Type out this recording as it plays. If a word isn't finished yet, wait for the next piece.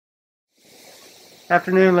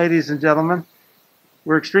Afternoon, ladies and gentlemen.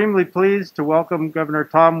 We're extremely pleased to welcome Governor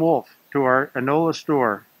Tom Wolf to our Enola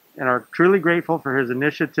store and are truly grateful for his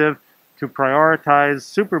initiative to prioritize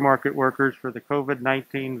supermarket workers for the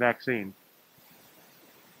COVID-19 vaccine.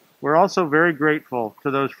 We're also very grateful to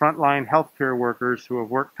those frontline healthcare workers who have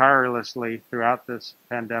worked tirelessly throughout this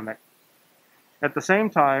pandemic. At the same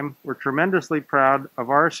time, we're tremendously proud of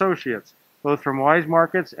our associates, both from Weis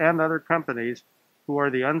Markets and other companies, who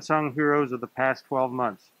are the unsung heroes of the past 12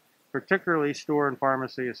 months, particularly store and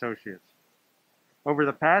pharmacy associates. Over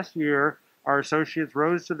the past year, our associates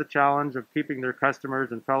rose to the challenge of keeping their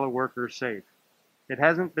customers and fellow workers safe. It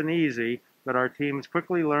hasn't been easy, but our teams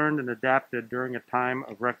quickly learned and adapted during a time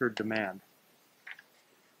of record demand.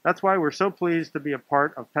 That's why we're so pleased to be a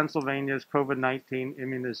part of Pennsylvania's COVID-19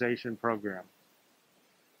 immunization program.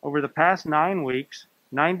 Over the past 9 weeks,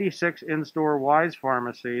 96 in-store Weis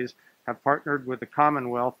pharmacies have partnered with the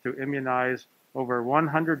Commonwealth to immunize over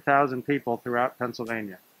 100,000 people throughout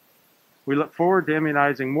Pennsylvania. We look forward to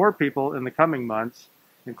immunizing more people in the coming months,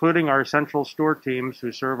 including our central store teams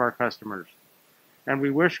who serve our customers. And we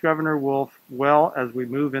wish Governor Wolf well as we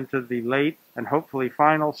move into the late and hopefully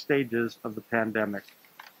final stages of the pandemic.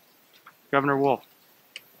 Governor Wolf.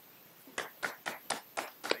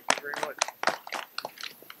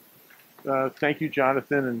 Thank you,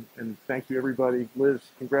 Jonathan, and thank you, everybody. Liz,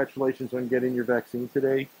 congratulations on getting your vaccine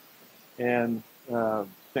today. And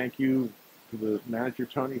thank you to the manager,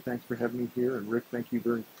 Tony. Thanks for having me here. And Rick, thank you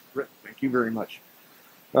very much.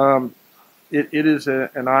 It is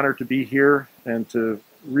an honor to be here and to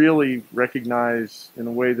really recognize in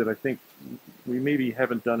a way that I think we maybe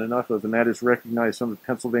haven't done enough of, and that is recognize some of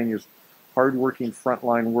Pennsylvania's hardworking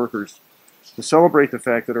frontline workers, to celebrate the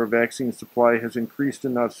fact that our vaccine supply has increased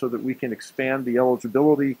enough so that we can expand the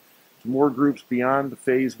eligibility to more groups beyond the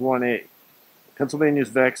Phase 1A. Pennsylvania's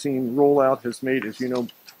vaccine rollout has made, as you know,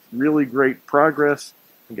 really great progress.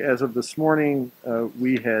 As of this morning,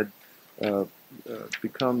 we had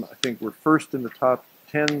become, I think we're first in the top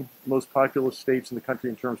 10 most populous states in the country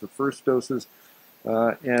in terms of first doses,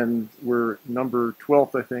 and we're number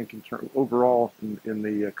 12th, I think, overall in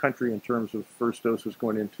the country in terms of first doses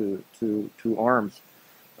going into arms.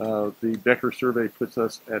 The Becker survey puts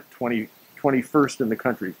us at 21st in the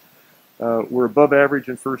country. We're above average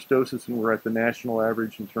in first doses, and we're at the national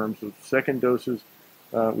average in terms of second doses.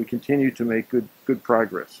 We continue to make good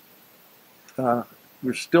progress.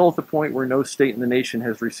 We're still at the point where no state in the nation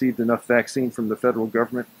has received enough vaccine from the federal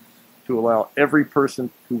government to allow every person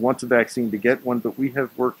who wants a vaccine to get one, but we have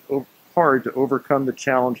worked hard to overcome the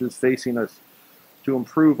challenges facing us to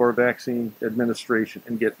improve our vaccine administration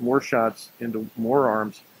and get more shots into more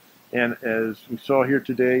arms. And as we saw here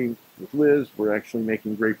today with Liz, we're actually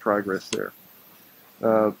making great progress there.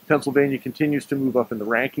 Pennsylvania continues to move up in the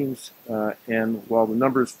rankings, and while the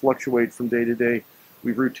numbers fluctuate from day to day,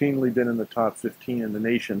 we've routinely been in the top 15 in the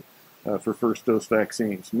nation for first dose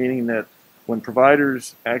vaccines, meaning that when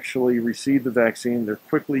providers actually receive the vaccine, they're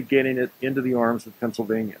quickly getting it into the arms of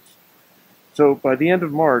Pennsylvanians. So by the end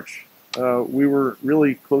of March, we were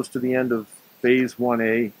really close to the end of Phase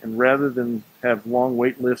 1A, and rather than have long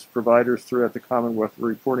wait lists, providers throughout the Commonwealth were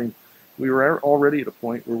reporting we were already at a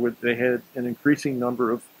point where they had an increasing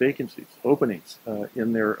number of vacancies, openings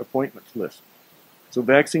in their appointments list. So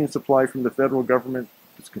vaccine supply from the federal government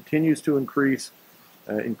just continues to increase,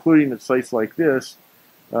 including at sites like this,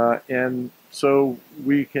 and so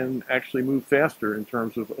we can actually move faster in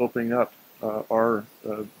terms of opening up our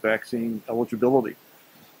vaccine eligibility.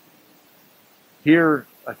 Here,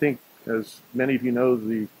 I think, as many of you know,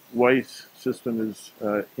 the Weis system is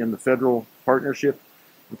in the federal partnership.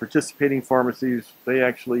 And participating pharmacies, they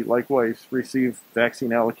actually, like Weis, receive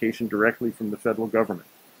vaccine allocation directly from the federal government.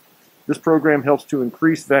 This program helps to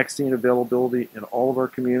increase vaccine availability in all of our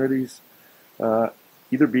communities,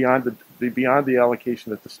 either beyond the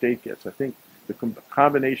allocation that the state gets. I think the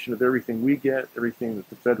combination of everything we get, everything that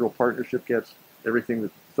the federal partnership gets, everything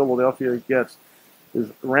that Philadelphia gets, is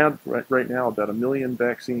around right now about 1 million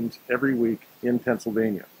vaccines every week in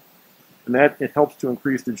Pennsylvania. And that it helps to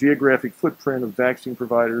increase the geographic footprint of vaccine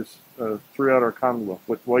providers throughout our Commonwealth.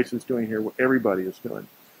 What Weis is doing here, what everybody is doing.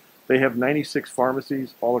 They have 96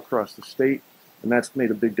 pharmacies all across the state, and that's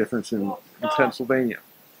made a big difference in Pennsylvania.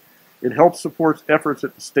 It helps support efforts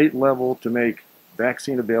at the state level to make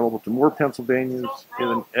vaccine available to more Pennsylvanians in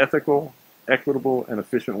an ethical, equitable, and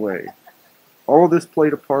efficient way. All of this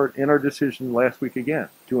played a part in our decision last week again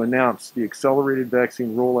to announce the accelerated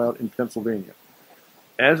vaccine rollout in Pennsylvania.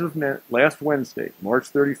 As of last Wednesday,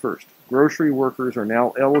 March 31st, grocery workers are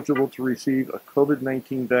now eligible to receive a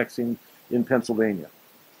COVID-19 vaccine in Pennsylvania.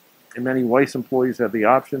 And many Weis employees have the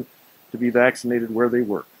option to be vaccinated where they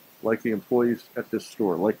work, like the employees at this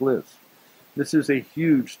store, like Liz. This is a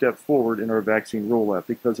huge step forward in our vaccine rollout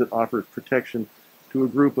because it offers protection to a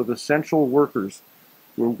group of essential workers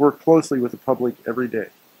who work closely with the public every day.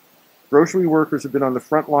 Grocery workers have been on the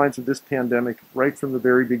front lines of this pandemic right from the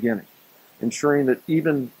very beginning, ensuring that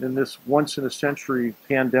even in this once-in-a-century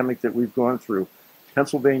pandemic that we've gone through,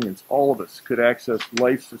 Pennsylvanians, all of us, could access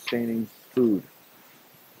life-sustaining food.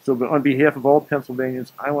 So on behalf of all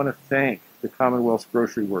Pennsylvanians, I want to thank the Commonwealth's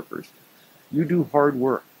grocery workers. You do hard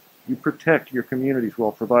work. You protect your communities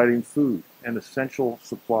while providing food and essential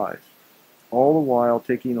supplies, all the while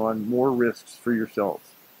taking on more risks for yourselves.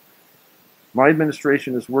 My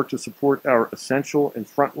administration has worked to support our essential and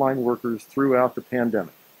frontline workers throughout the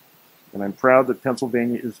pandemic, and I'm proud that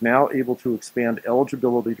Pennsylvania is now able to expand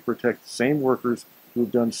eligibility to protect the same workers who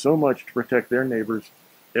have done so much to protect their neighbors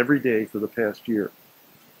every day for the past year.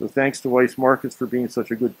 So thanks to Weis Markets for being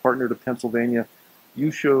such a good partner to Pennsylvania.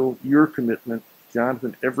 You show your commitment,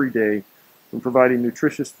 Jonathan, every day, from providing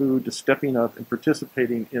nutritious food to stepping up and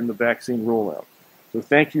participating in the vaccine rollout. So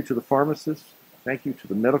thank you to the pharmacists. Thank you to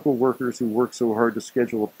the medical workers who work so hard to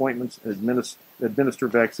schedule appointments and administer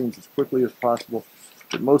vaccines as quickly as possible.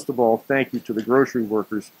 But most of all, thank you to the grocery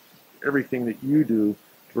workers for everything that you do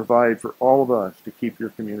to provide for all of us to keep your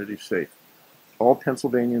community safe. All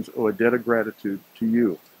Pennsylvanians owe a debt of gratitude to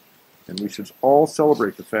you. And we should all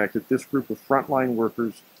celebrate the fact that this group of frontline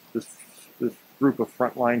workers, this group of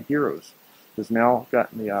frontline heroes, has now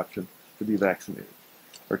gotten the option to be vaccinated.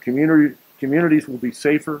 Our communities will be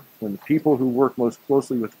safer when the people who work most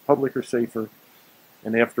closely with the public are safer.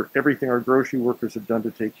 And after everything our grocery workers have done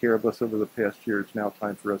to take care of us over the past year, it's now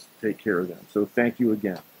time for us to take care of them. So thank you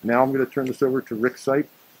again. Now I'm going to turn this over to Rick Sipe,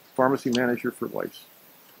 Pharmacy Manager for Weis.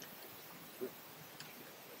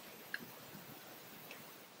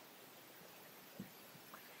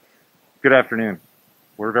 Good afternoon.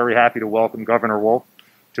 We're very happy to welcome Governor Wolf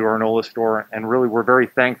to our Enola store, and really we're very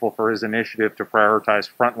thankful for his initiative to prioritize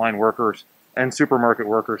frontline workers and supermarket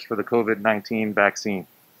workers for the COVID-19 vaccine.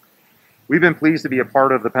 We've been pleased to be a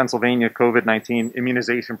part of the Pennsylvania COVID-19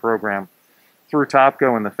 immunization program through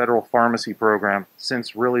TOPCO and the federal pharmacy program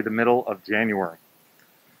since really the middle of January.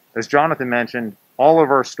 As Jonathan mentioned, all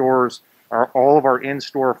of our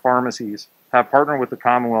in-store pharmacies have partnered with the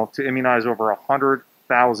Commonwealth to immunize over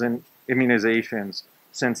 100,000 immunizations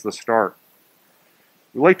since the start.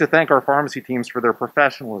 We'd like to thank our pharmacy teams for their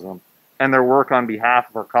professionalism and their work on behalf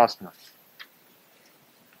of our customers.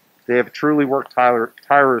 They have truly worked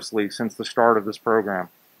tirelessly since the start of this program.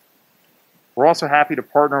 We're also happy to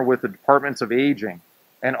partner with the Departments of Aging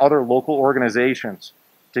and other local organizations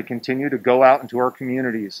to continue to go out into our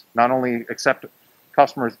communities, not only accept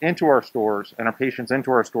customers into our stores and our patients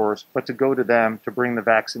into our stores, but to go to them to bring the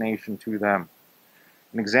vaccination to them.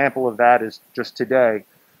 An example of that is just today,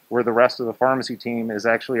 where the rest of the pharmacy team is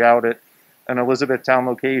actually out at an Elizabethtown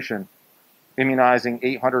location immunizing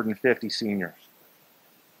 850 seniors.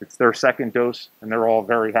 It's their second dose, and they're all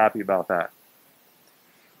very happy about that.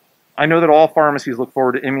 I know that all pharmacies look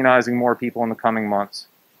forward to immunizing more people in the coming months,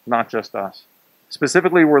 not just us.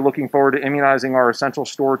 Specifically, we're looking forward to immunizing our essential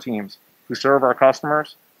store teams who serve our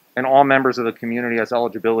customers and all members of the community as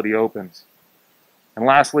eligibility opens. And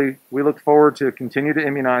lastly, we look forward to continue to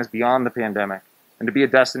immunize beyond the pandemic and to be a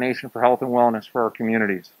destination for health and wellness for our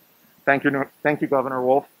communities. Thank you, Governor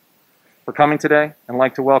Wolf, for coming today, and I'd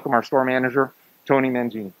like to welcome our store manager, Tony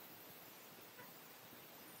Mangini.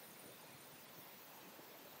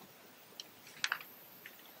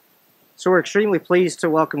 So we're extremely pleased to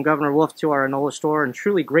welcome Governor Wolf to our Enola store and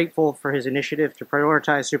truly grateful for his initiative to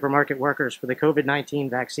prioritize supermarket workers for the COVID-19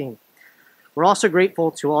 vaccine. We're also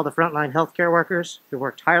grateful to all the frontline healthcare workers who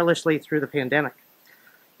worked tirelessly through the pandemic.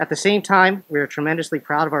 At the same time, we are tremendously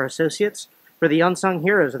proud of our associates for the unsung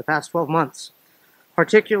heroes of the past 12 months,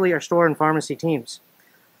 particularly our store and pharmacy teams.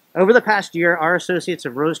 Over the past year, our associates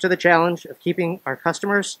have rose to the challenge of keeping our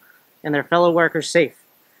customers and their fellow workers safe.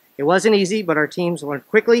 It wasn't easy, but our teams learned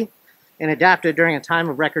quickly and adapted during a time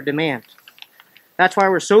of record demand. That's why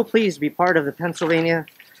we're so pleased to be part of the Pennsylvania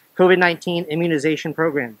COVID-19 immunization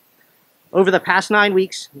program. Over the past 9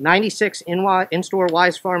 weeks, 96 in-store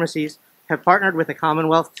Weis pharmacies have partnered with the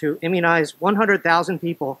Commonwealth to immunize 100,000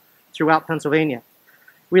 people throughout Pennsylvania.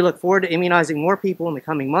 We look forward to immunizing more people in the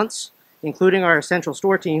coming months, including our essential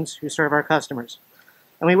store teams who serve our customers.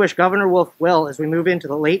 And we wish Governor Wolf well as we move into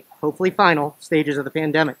the late, hopefully final, stages of the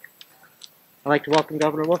pandemic. I'd like to welcome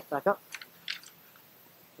Governor Wolf back up.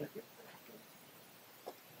 Thank you.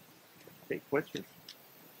 Take questions.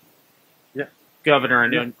 Governor, I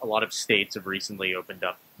know a lot of states have recently opened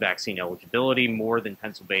up vaccine eligibility more than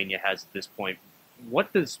Pennsylvania has at this point.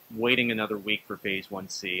 what does waiting another week for phase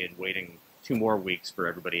 1C and waiting 2 more weeks for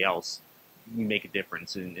everybody else make a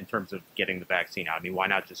difference in terms of getting the vaccine out? I mean, why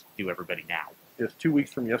not just do everybody now? It's 2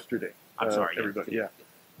 weeks from yesterday. I'm sorry, everybody. Yeah.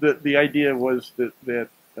 The idea was that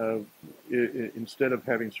instead of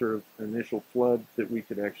having sort of an initial flood, that we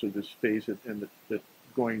could actually just phase it, and that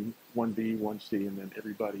going 1B, 1C, and then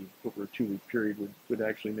everybody over a 2-week period would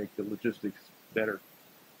actually make the logistics better.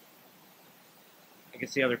 I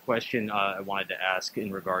guess the other question I wanted to ask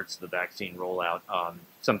in regards to the vaccine rollout,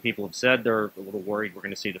 some people have said they're a little worried we're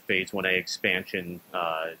going to see the phase 1A expansion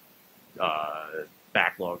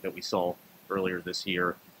backlog that we saw earlier this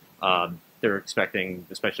year. They're expecting,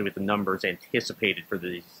 especially with the numbers anticipated for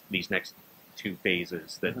these next 2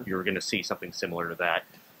 phases, that you're going to see something similar to that.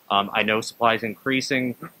 I know supply is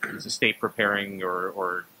increasing. Is the state preparing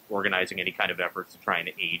or organizing any kind of efforts to try and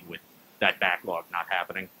aid with that backlog not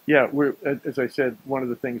happening? Yeah, as I said, one of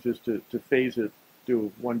the things is to phase it,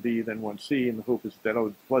 do 1B, then 1C, and the hope is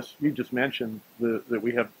that, plus you just mentioned that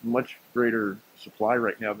we have much greater supply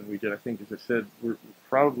right now than we did. I think, as I said, we'll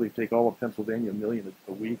probably take all of Pennsylvania, 1 million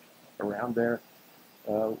a week, around there.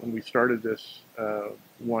 When we started this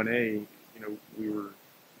 1A, we were,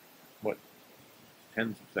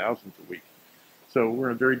 tens of thousands a week. So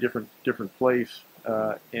we're in a very different place,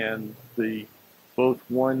 and both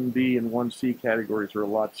 1B and 1C categories are a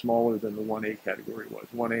lot smaller than the 1A category was.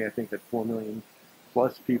 1A, I think, had 4 million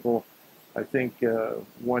plus people. I think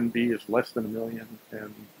 1B is less than 1 million,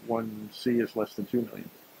 and 1C is less than 2 million.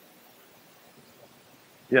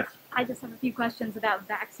 Yes. I just have a few questions about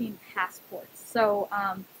vaccine passports. So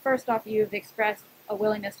first off, you've expressed a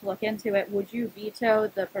willingness to look into it. Would you veto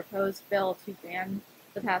the proposed bill to ban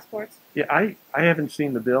the passports? Yeah, I haven't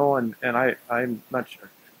seen the bill, and I'm not sure.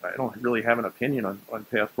 I don't really have an opinion on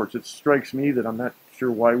passports. It strikes me that I'm not sure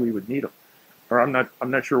why we would need them, or I'm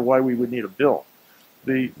not sure why we would need a bill.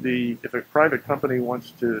 If a private company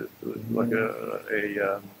wants to, like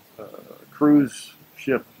a cruise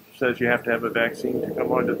ship says you have to have a vaccine to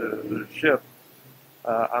come onto the ship,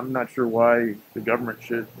 I'm not sure why the government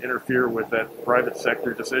should interfere with that private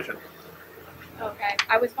sector decision. Okay.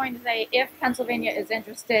 I was going to say, if Pennsylvania is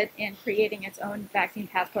interested in creating its own vaccine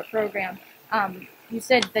passport program, you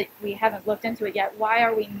said that we haven't looked into it yet. Why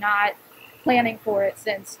are we not planning for it,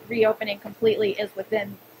 since reopening completely is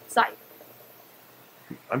within sight?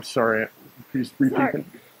 I'm sorry. Please repeat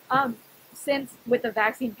it. Since with the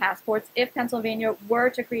vaccine passports, if Pennsylvania were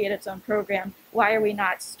to create its own program, why are we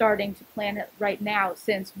not starting to plan it right now,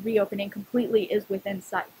 since reopening completely is within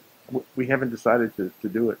sight? We haven't decided to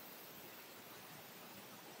do it.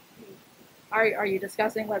 Are you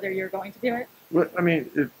discussing whether you're going to do it? Well, I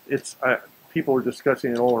mean, people are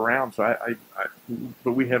discussing it all around. So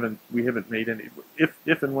but we haven't made any.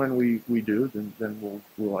 If and when we do, then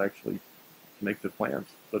we'll actually make the plans.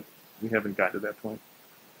 But we haven't gotten to that point.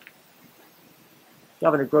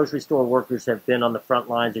 Governor, grocery store workers have been on the front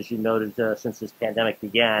lines, as you noted, since this pandemic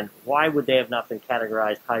began. Why would they have not been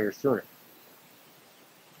categorized higher sooner?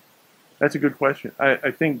 That's a good question.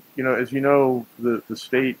 I think, as you know, the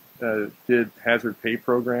state did hazard pay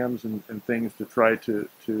programs and things to try to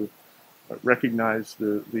recognize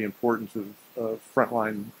the importance of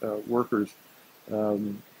frontline workers.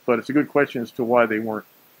 But it's a good question as to why they weren't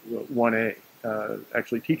 1A.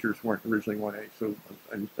 Actually, teachers weren't originally 1A, so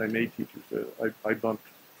I made teachers. I bumped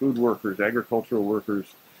food workers, agricultural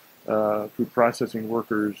workers, food processing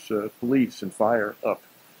workers, police and fire up.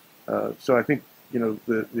 So I think,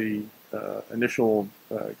 the initial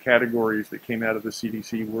categories that came out of the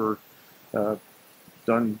CDC were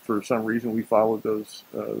done for some reason. We followed those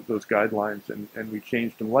guidelines, and we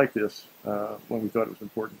changed them like this when we thought it was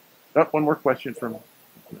important. One more question from...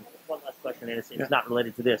 One last question, and it's not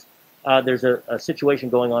related to this. There's a situation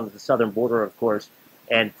going on at the southern border, of course,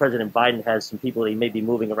 and President Biden has some people that he may be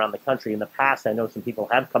moving around the country. In the past, I know some people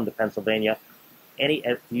have come to Pennsylvania.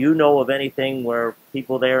 Do you know of anything where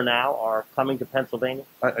people there now are coming to Pennsylvania?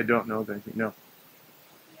 I don't know of anything, no.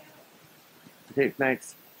 Okay,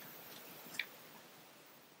 thanks.